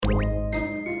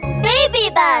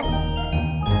Bus!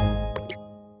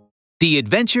 The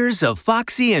Adventures of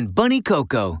Foxie and Bunny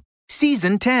Coco,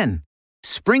 Season 10,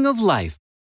 Spring of Life,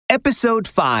 Episode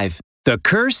 5, The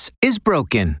Curse is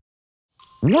Broken.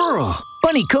 Whirl!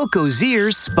 Bunny Coco's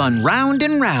ears spun round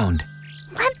and round.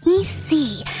 Let me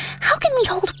see. How can we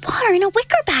hold water in a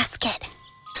wicker basket?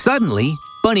 Suddenly,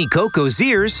 Bunny Coco's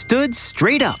ears stood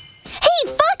straight up. Hey,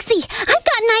 Foxie, I've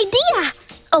got an idea.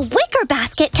 A wicker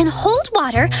basket can hold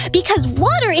water because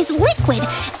water is liquid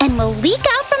and will leak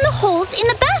out from the holes in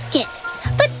the basket.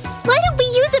 But why don't we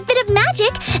use a bit of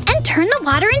magic and turn the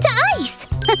water into ice?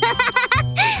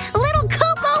 Little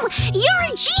Coco, you're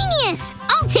a genius!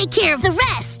 I'll take care of the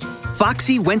rest.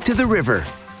 Foxie went to the river.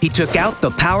 He took out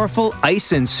the powerful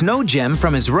ice and snow gem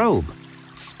from his robe.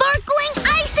 Sparkling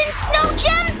ice and snow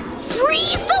gem,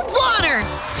 freeze the water!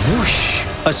 Whoosh!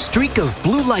 A streak of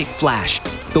blue light flashed.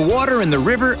 The water in the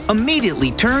river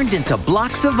immediately turned into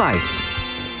blocks of ice.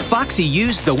 Foxie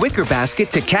used the wicker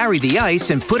basket to carry the ice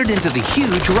and put it into the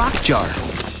huge rock jar.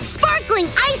 Sparkling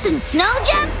ice and snow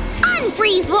gem,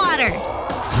 unfreeze water!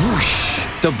 Whoosh!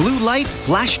 The blue light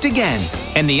flashed again,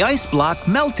 and the ice block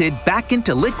melted back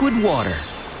into liquid water.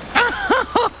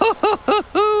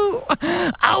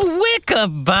 A wicker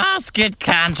basket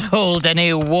can't hold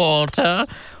any water.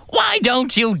 Why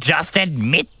don't you just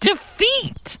admit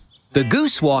defeat? The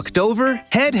goose walked over,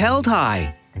 head held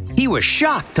high. He was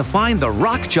shocked to find the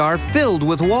rock jar filled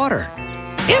with water.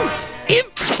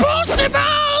 Impossible!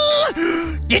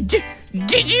 Did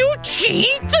you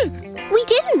cheat? We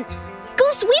didn't.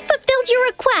 Goose, we fulfilled your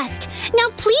request. Now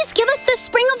please give us the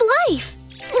Spring of Life.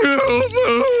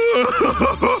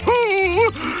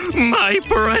 My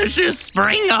precious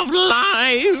Spring of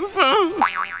Life!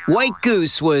 White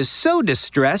Goose was so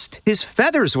distressed, his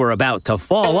feathers were about to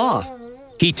fall off.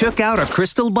 He took out a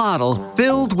crystal bottle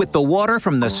filled with the water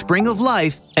from the Spring of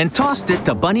Life and tossed it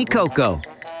to Bunny Coco.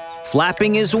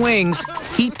 Flapping his wings,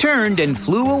 he turned and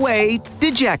flew away,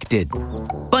 dejected.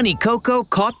 Bunny Coco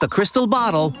caught the crystal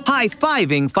bottle,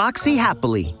 high-fiving Foxie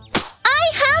happily.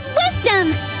 I have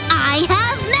wisdom. I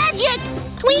have magic!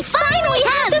 We finally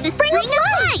have the Spring of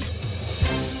Life!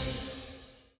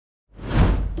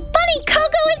 Bunny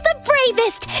Coco is the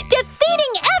bravest,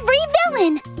 defeating every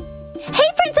villain. Hey,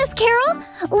 Princess Carol,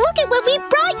 look at what we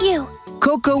brought you.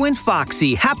 Coco and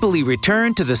Foxie happily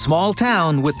returned to the small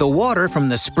town with the water from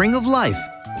the Spring of Life.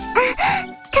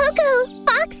 Coco,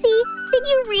 Foxie, did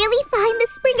you really find the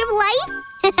Spring of Life?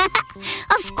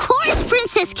 Of course,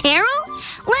 Princess Carol!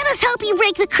 Let us help you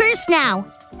break the curse now.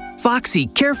 Foxie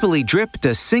carefully dripped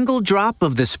a single drop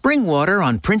of the spring water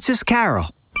on Princess Carol.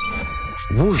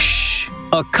 Whoosh!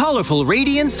 A colorful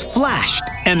radiance flashed,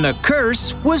 and the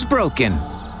curse was broken.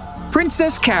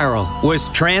 Princess Carol was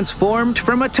transformed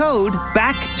from a toad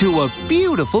back to a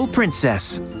beautiful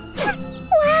princess.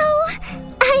 Wow!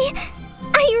 I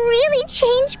really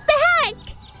changed back!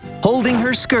 Holding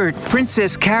her skirt,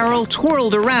 Princess Carol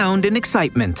twirled around in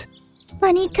excitement.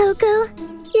 Bunny Coco,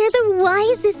 you're the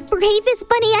wisest, bravest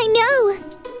bunny I know.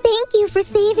 Thank you for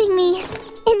saving me.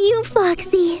 And you,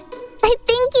 Foxie. I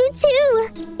thank you too.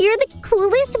 You're the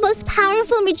coolest, most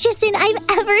powerful magician I've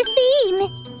ever seen.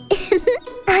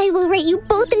 I will write you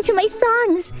both into my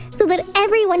songs so that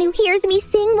everyone who hears me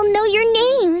sing will know your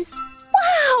names.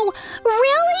 Wow,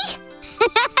 really?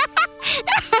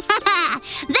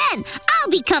 Then I'll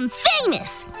become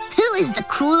famous. Who is the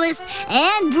coolest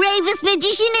and bravest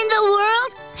magician in the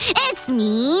world? It's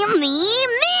me,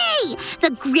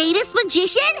 the greatest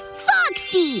magician,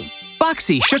 Foxie.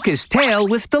 Foxie shook his tail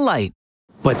with delight.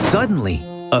 But suddenly,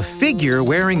 a figure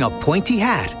wearing a pointy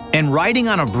hat and riding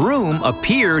on a broom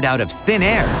appeared out of thin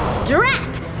air.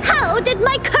 Drat! How did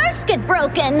my curse get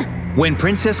broken? When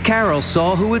Princess Carol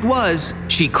saw who it was,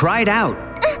 she cried out.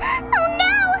 Oh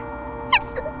no!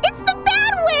 It's the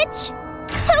bad witch!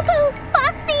 Coco,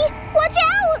 Foxie, watch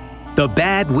out! The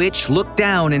bad witch looked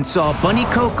down and saw Bunny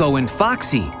Coco and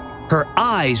Foxie. Her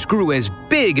eyes grew as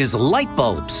big as light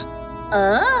bulbs.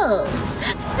 Oh,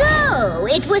 so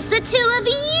it was the two of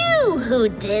you who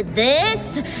did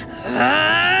this?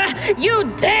 You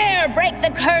dare break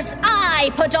the curse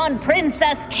I put on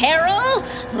Princess Carol?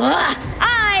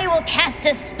 I will cast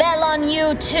a spell on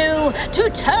you two to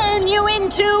turn you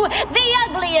into the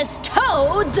ugliest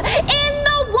toads in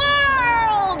the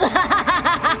world!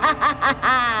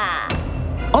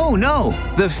 Oh no!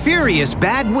 The furious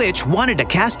bad witch wanted to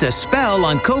cast a spell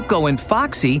on Coco and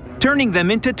Foxie, turning them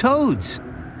into toads.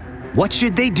 What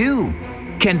should they do?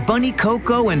 Can Bunny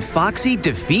Coco and Foxie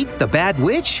defeat the bad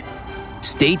witch?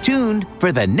 Stay tuned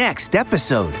for the next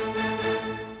episode.